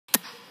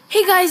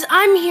Hey guys,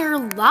 I'm here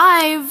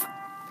live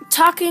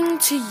talking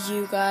to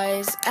you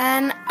guys,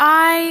 and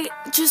I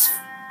just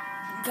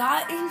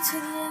got into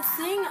the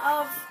thing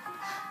of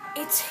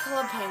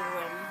Attila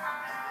Penguin.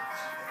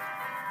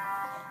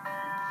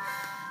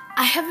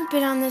 I haven't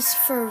been on this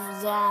for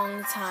a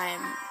long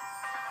time.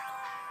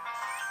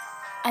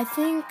 I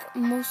think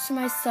most of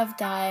my stuff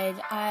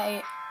died.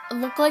 I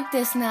look like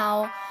this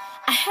now.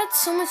 I had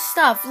so much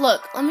stuff.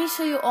 Look, let me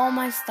show you all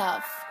my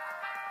stuff.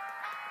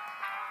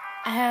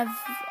 I have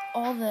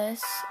all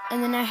this,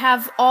 and then I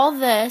have all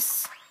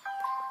this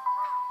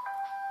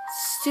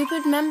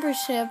stupid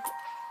membership,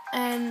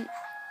 and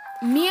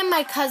me and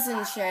my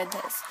cousin shared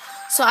this.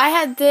 So I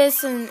had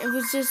this, and it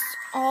was just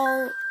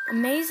all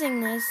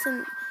amazingness,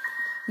 and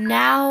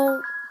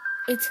now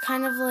it's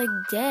kind of like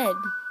dead,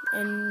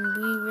 and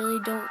we really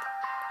don't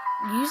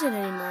use it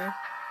anymore.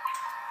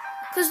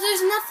 Because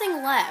there's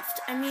nothing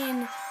left. I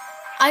mean,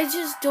 I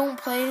just don't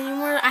play it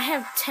anymore. I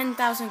have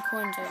 10,000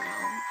 coins right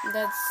now.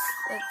 That's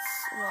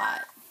a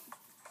lot.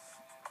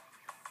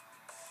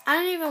 I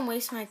don't even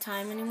waste my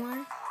time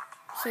anymore.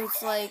 So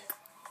it's like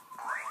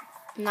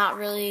not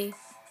really.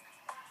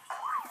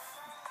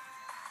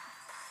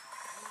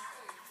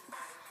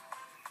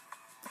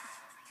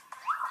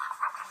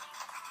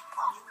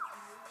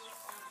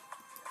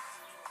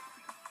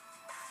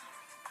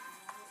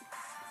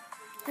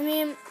 I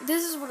mean,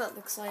 this is what it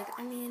looks like.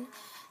 I mean,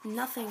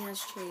 nothing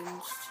has changed.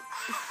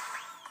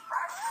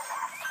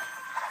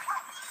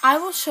 I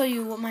will show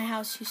you what my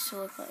house used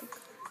to look like.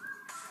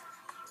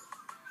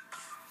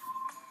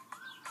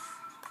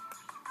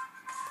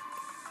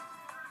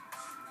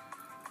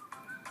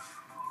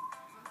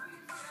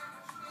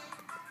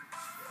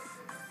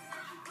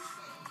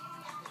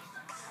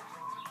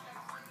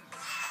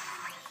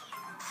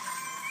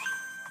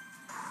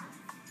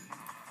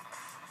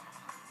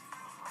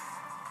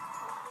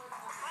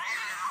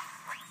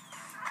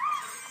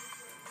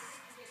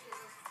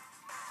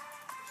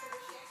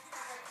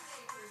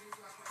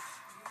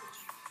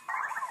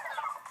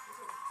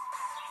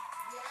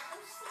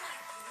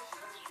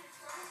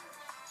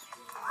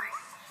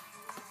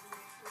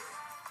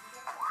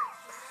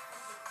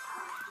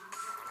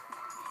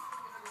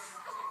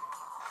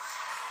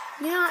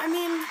 Yeah, I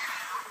mean,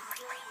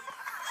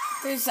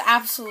 there's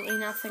absolutely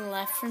nothing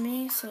left for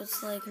me, so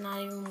it's like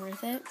not even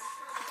worth it.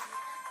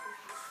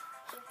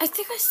 I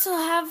think I still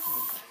have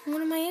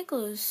one of my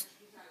igloos.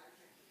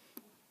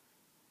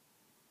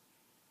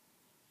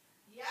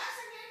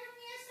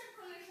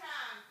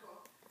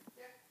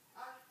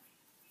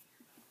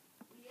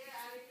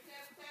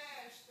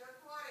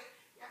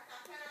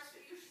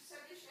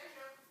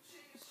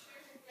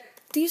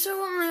 These are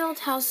one of my old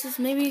houses.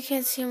 Maybe you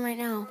can't see them right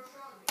now.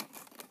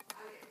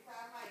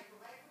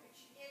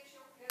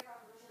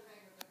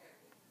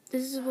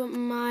 This is what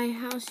my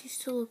house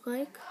used to look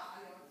like.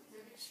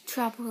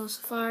 Tropical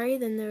Safari.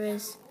 Then there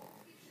is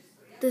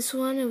this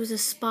one. It was a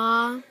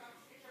spa.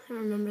 I don't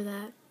remember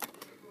that.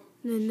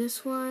 And then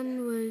this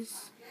one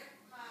was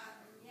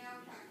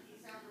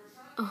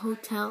a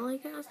hotel, I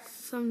guess.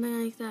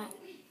 Something like that.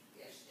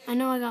 I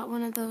know I got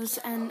one of those,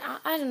 and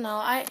I don't know.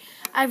 I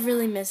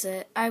really miss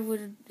it. I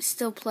would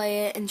still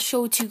play it and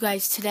show it to you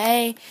guys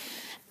today.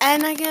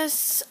 And I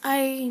guess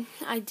I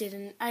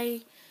didn't.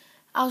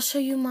 I'll show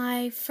you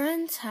my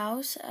friend's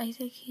house. I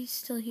think he's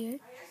still here.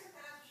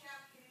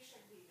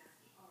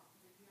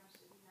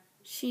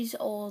 She's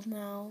old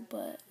now,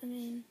 but I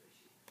mean,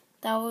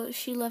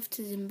 she left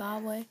to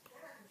Zimbabwe.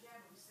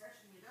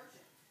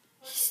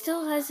 He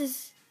still has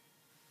his.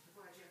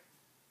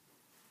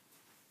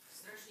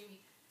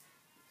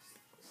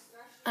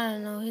 I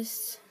don't know,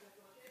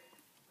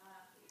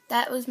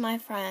 that was my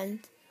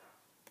friend.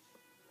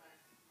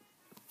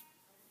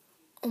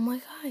 Oh my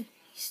god,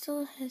 he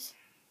still has.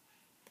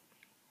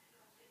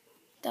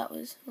 That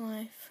was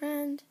my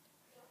friend.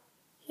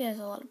 He has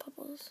a lot of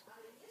bubbles.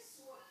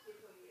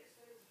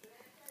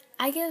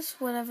 I guess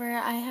whatever,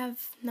 I have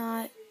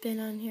not been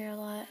on here a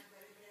lot.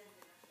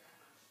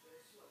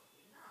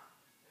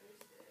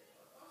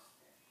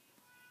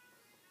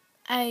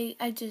 I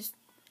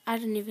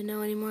don't even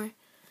know anymore.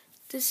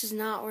 This is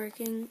not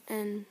working,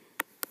 and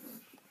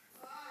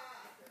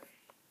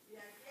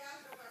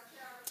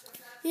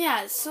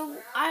yeah, so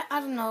I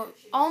don't know.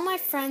 All my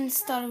friends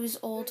thought it was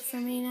old for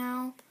me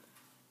now.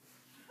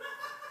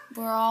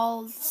 We're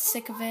all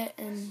sick of it,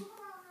 and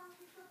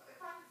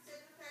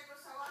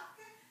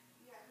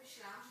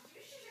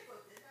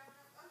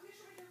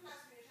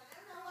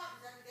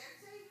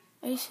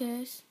are you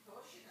serious?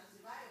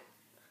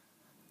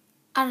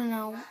 I don't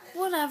know.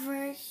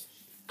 Whatever.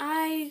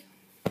 I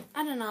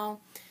don't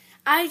know.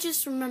 I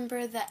just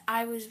remember that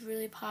I was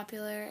really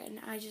popular, and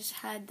I just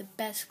had the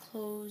best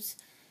clothes,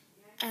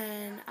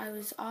 and I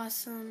was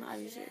awesome.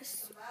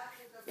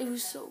 It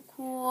was so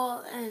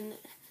cool, and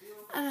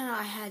I don't know.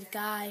 I had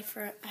guy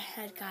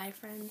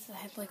friends. I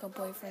had like a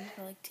boyfriend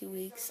for like 2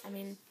 weeks. I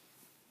mean,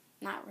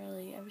 not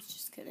really. I was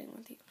just kidding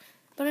with you.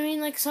 But I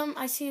mean, like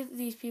I see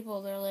these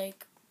people. They're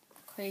like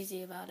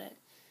crazy about it.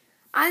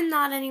 I'm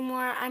not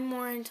anymore. I'm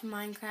more into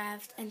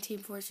Minecraft and Team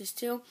Fortress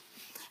 2.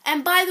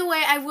 And by the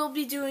way, I will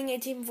be doing a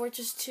Team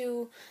Fortress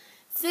 2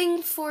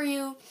 thing for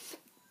you.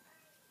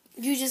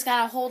 You just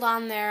gotta hold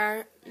on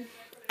there,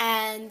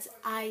 and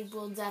I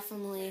will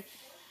definitely...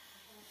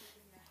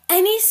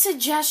 Any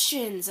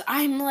suggestions?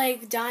 I'm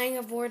like dying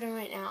of boredom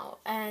right now,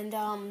 and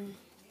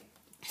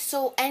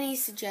so any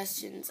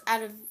suggestions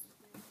out of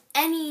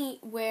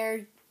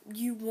anywhere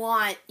you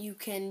want, you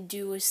can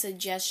do a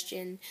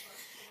suggestion,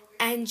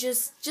 and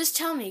just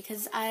tell me,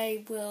 because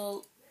I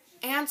will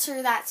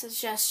answer that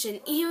suggestion,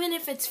 even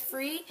if it's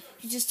free.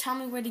 You just tell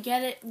me where to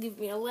get it, give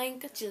me a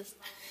link, just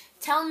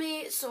tell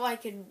me so I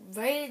can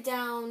write it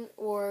down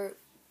or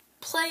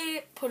play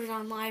it, put it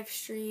on live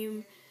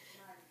stream.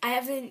 I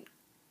haven't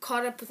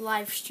caught up with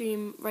live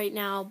stream right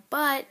now,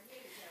 but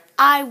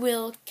I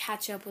will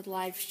catch up with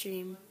live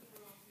stream,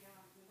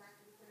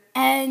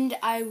 and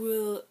I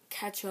will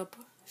catch up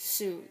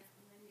soon.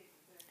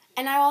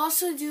 And I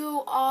also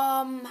do,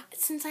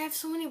 since I have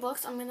so many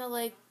books, I'm gonna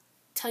like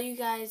tell you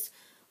guys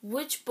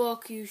which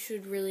book you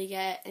should really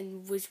get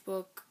and which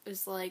book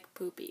is like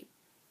poopy.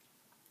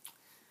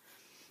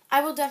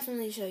 I will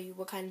definitely show you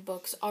what kind of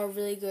books are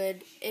really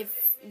good if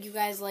you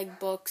guys like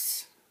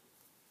books.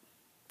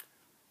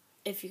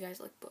 If you guys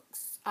like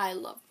books. I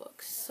love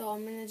books. So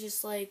I'm gonna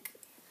just like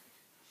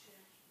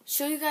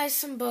show you guys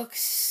some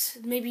books.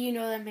 Maybe you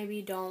know them, maybe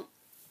you don't.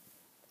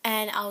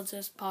 And I'll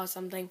just pause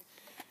something.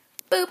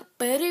 Boop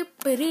ba doop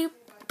ba doop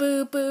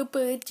boop boop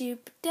ba doop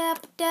da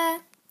da.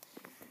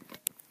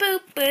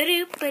 Boop ba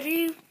doop ba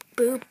doop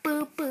boop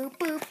boop boop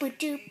boop ba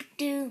doop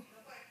doo.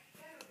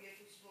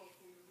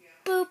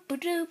 Boop ba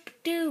doop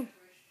doo.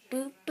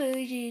 Boop ba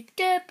doo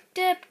da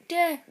da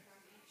da.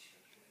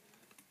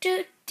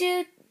 Do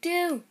do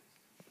do.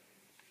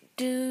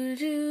 Do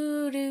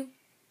do do.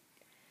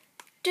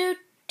 Do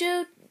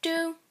do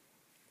do.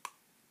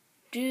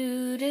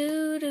 Do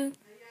do do.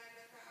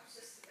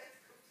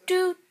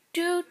 Do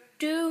do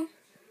do.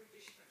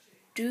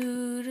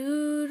 Do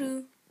do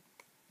do.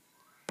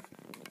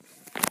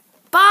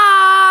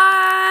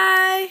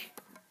 Bye!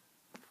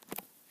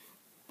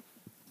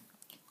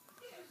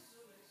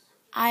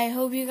 I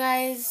hope you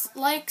guys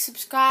like,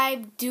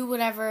 subscribe, do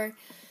whatever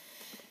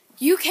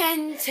you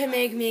can to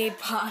make me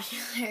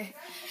popular.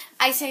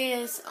 I say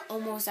this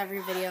almost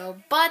every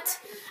video, but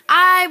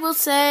I will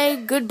say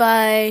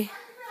goodbye.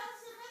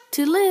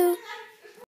 Toodaloo.